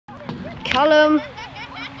Callum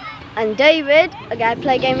and David are going to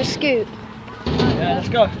play a game of scoot. Yeah, let's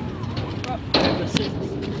go. Paper, scissors.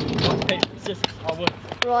 Rock, paper, scissors. I won.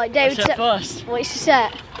 Right, David set first. What's your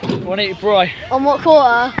set? 180 bry. On what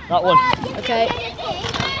quarter? That one. Okay.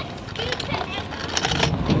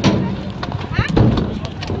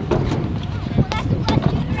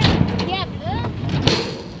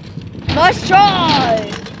 Nice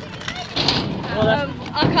try!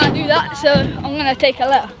 I can't do that, so I'm going to take a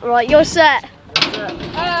letter. Right, you're set.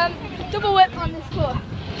 Double whip on this quarter.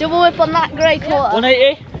 Double whip on that grey quarter.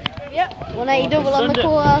 180? Yep. 180 double on the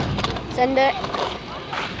quarter. Send it.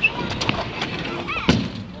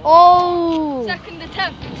 Oh! Second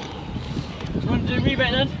attempt. Do you want to do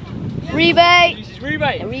rebate then? Rebate. This is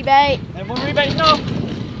rebate. Rebate. Everyone rebate now.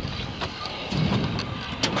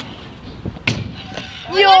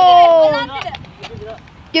 Yo!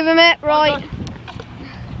 Give him it, right.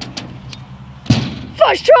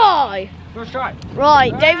 First try! First try.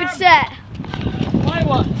 Right, David's set. My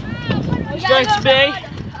one. It's going to be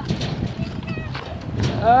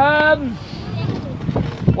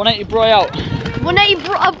 180 bry out. 180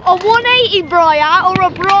 a 180 bry out or a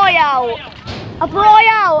bry out? A bry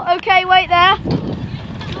out. Okay, wait there.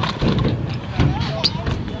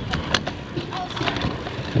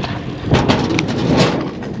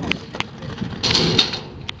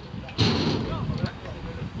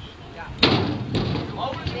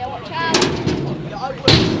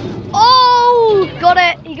 Oh, got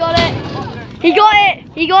it. He got it. He got it.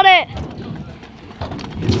 He got it.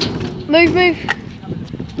 Move, move.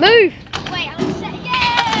 Move. Wait, I'm set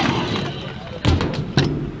again.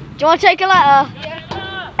 Do you want to take a letter?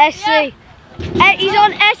 Yeah. SC. He's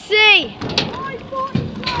on SC.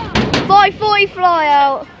 540 fly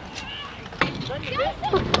out.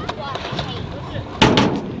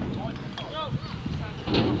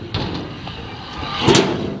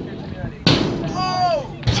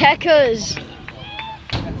 Techers.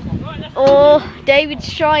 Oh,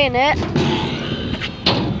 David's trying it.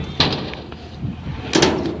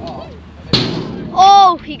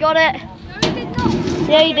 Oh, he got it.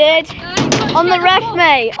 Yeah, he did. On the ref,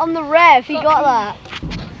 mate. On the ref, he got that.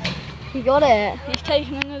 He got it. He's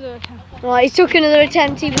taking another attempt. Right, he took another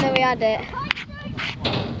attempt even though he had it.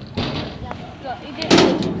 Look, he did.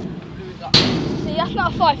 See, that's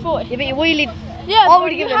not a 540. Yeah, but he wheelied. Yeah, I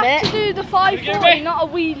would have given him have it. to do the 540, not a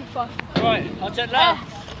wheelie 540. Right, I'll take letter.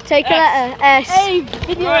 Take a letter. S. Hey,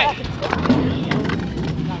 video Right. edit.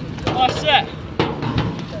 My set.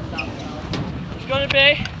 It's going to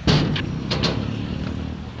be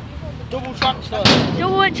double transfer.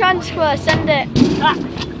 Double it transfer, send it. Ah.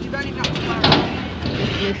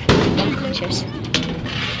 Cheers.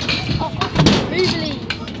 Moobly.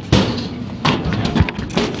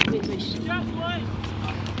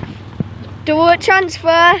 Double it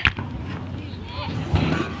transfer.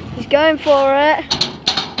 He's going for it.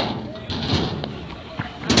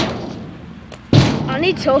 And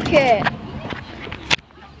he took it.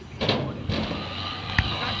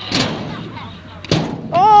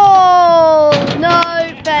 Oh no,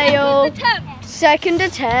 fail. Second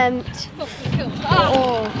attempt.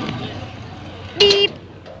 Oh. Beep.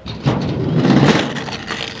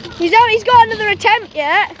 He's got another attempt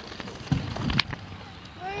yet.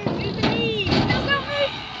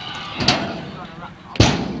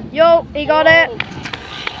 Yo, he got it.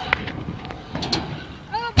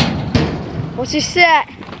 What's his set?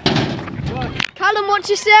 Callum, what's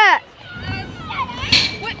your set?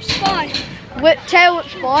 Whip spine. Whip, tail whip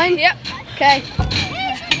spine? Yep. Okay.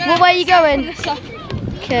 What way are you going?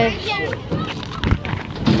 Okay.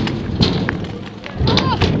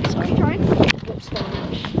 Sorry. Whip spine.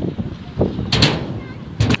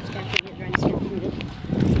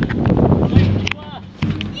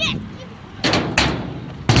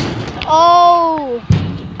 Oh!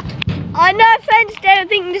 I know offence, Dave, I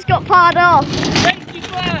think you just got parred off. Safety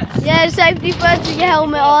first. Yeah, safety first with your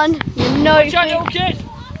helmet on. You know. Watch out, little kid.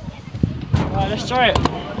 Right, let's try it.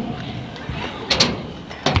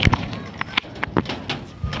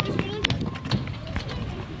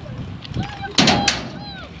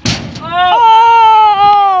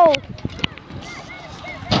 Oh!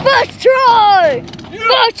 First try!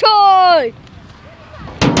 First try!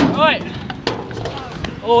 Right.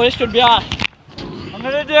 Oh, this could be hard. I'm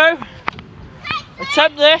going to do,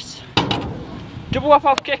 attempt this, double whip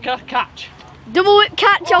off kicker, catch. Double whip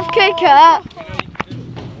catch off kicker.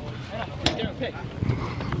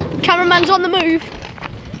 Cameraman's on the move.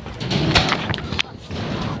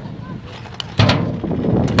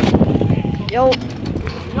 Yo.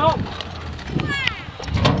 No.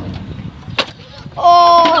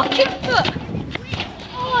 Oh.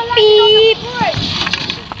 Beep.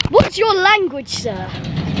 What? your language, sir?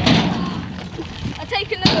 I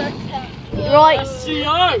take another attempt. Right.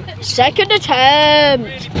 SCO. Second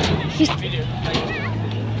attempt.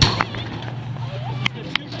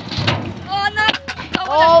 Oh no!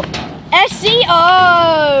 Oh,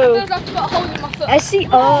 SCO. Feels like I've got a hole in my foot.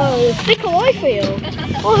 SCO. Think how I feel.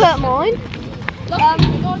 I'll hurt mine.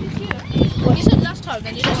 You said last time,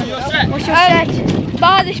 then you just You're set. What's your set?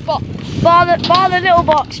 bar this box. Bar the little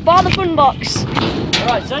box. Bar the fun box.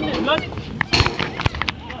 Alright, send it, man.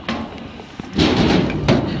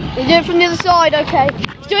 You do it from the other side, okay.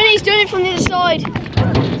 He's doing it from the other side.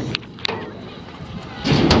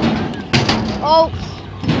 Oh.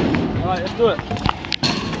 Alright, let's do it.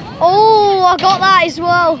 Oh, I got that as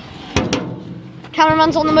well.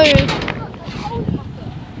 Cameraman's on the move.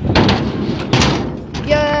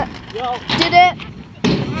 Yeah. Yo. Did it.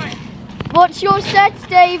 What's your set,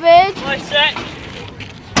 David? My set.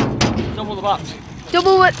 Double the box.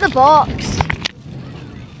 Double whip the box.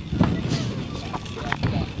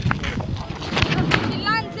 He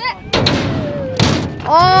lands it.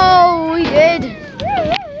 Oh, we did.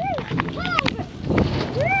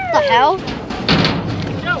 What the hell?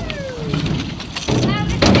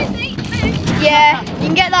 Yeah, you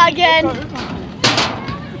can get that again.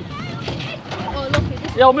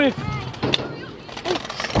 Yo, move.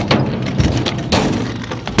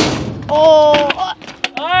 Oh,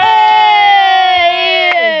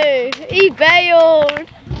 hey! He bailed.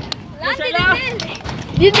 Landed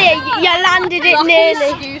it You did. You landed it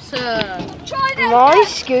nearly. Scooter. Try that. My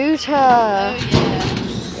scooter.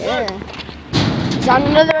 Yeah. Is that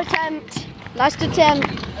another attempt? Last attempt.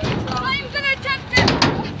 I'm gonna attempt it.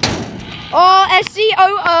 Oh,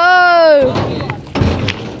 SCOO.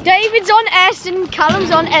 David's on S and Callum's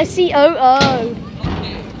on SCOO.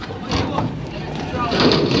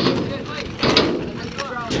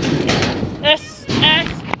 S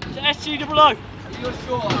to SC double O. You're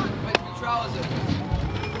short, makes me trousers.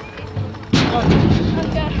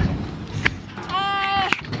 Okay.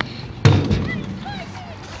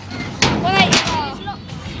 Wait.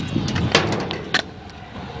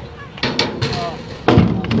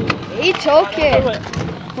 He took Do it. it.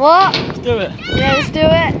 What? Let's do it. Yeah, let's do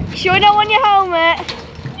it. Sure you don't want your helmet?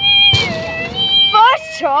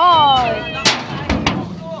 First try.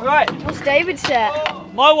 Right, What's David set?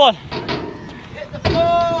 my one. Hit the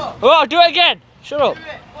floor! Oh, I'll do it again. Shut up. Do it,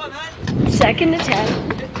 come on man. Second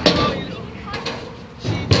attempt. Hit the floor, you little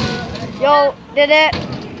cheater. Yo, did it.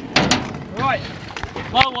 Right,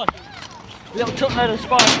 my one. Little tuck near the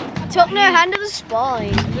spine. Took no hand to the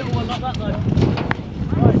spine. Little one, not that though.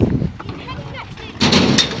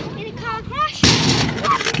 In a car crash.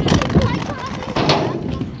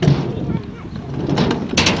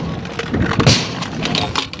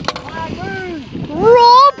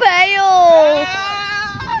 Raw bail.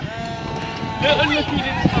 Little looky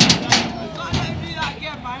didn't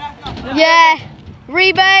Yeah.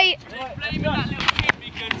 Rebate. blame that little kid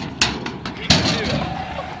because he can do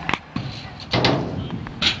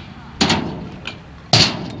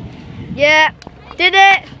it. Yeah. Did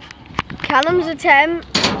it. Callum's attempt.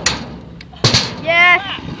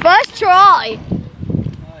 Yeah. First try.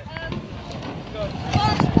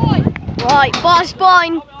 Right, bar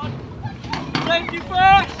spine. Safety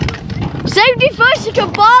first! Safety first, you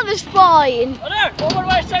can bar the spine. I know, what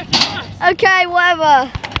about safety first? Okay,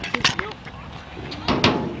 whatever.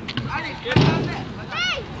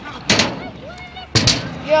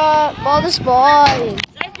 Yeah, bar the spine.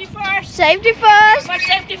 Safety first! Safety first. My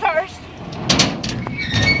safety first!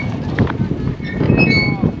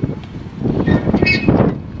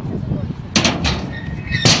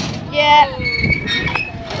 Yeah.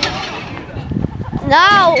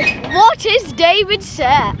 Now, what is David's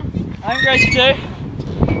set? I'm going to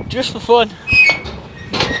do, just for fun.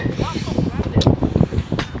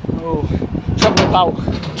 Oh, trouble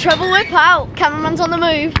about. Treble whip out. Cameraman's on the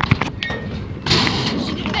move.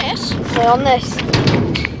 This. Stay on this.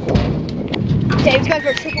 David's going for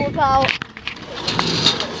a triple whip out.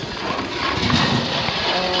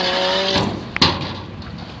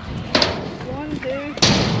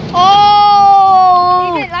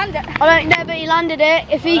 Oh! He didn't land it. I don't know, but he landed it.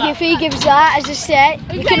 If he gives that as a set,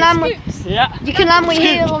 you can land with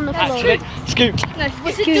heel on the floor. Actually, scoop. No,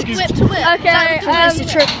 was it Scoop. just whip to whip? Okay, it's a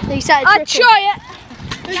trip. He set a I'd triple. try it.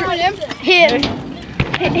 Who's on him? Him.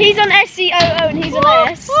 He's on SCOO and he's on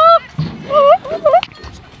S. There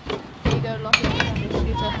you go, Lockie.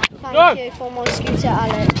 Thank you for my scooter,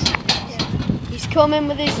 Alex. He's coming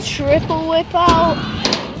with his triple whip out.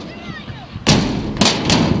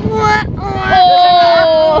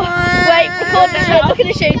 Oh! Wait, record the shoe. Look at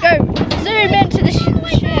the shoe. Go. Zoom into the shoe.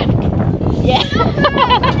 Yeah.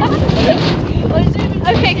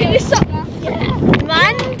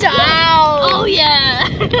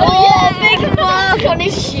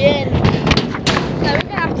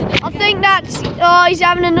 have to do it. I think that's. Oh, he's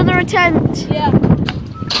having another attempt. Yeah.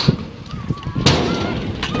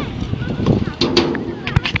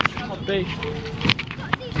 I'll be.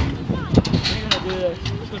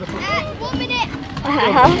 One minute.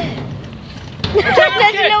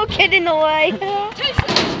 There's a little kid in the way.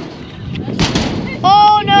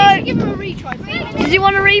 Oh no! Give him a retry. Does he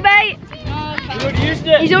want a rebate? He's already used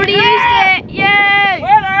it. He's already used it. Yay!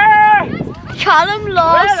 Winner! Callum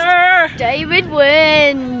lost. Winner! David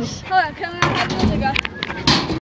wins. Hold on, can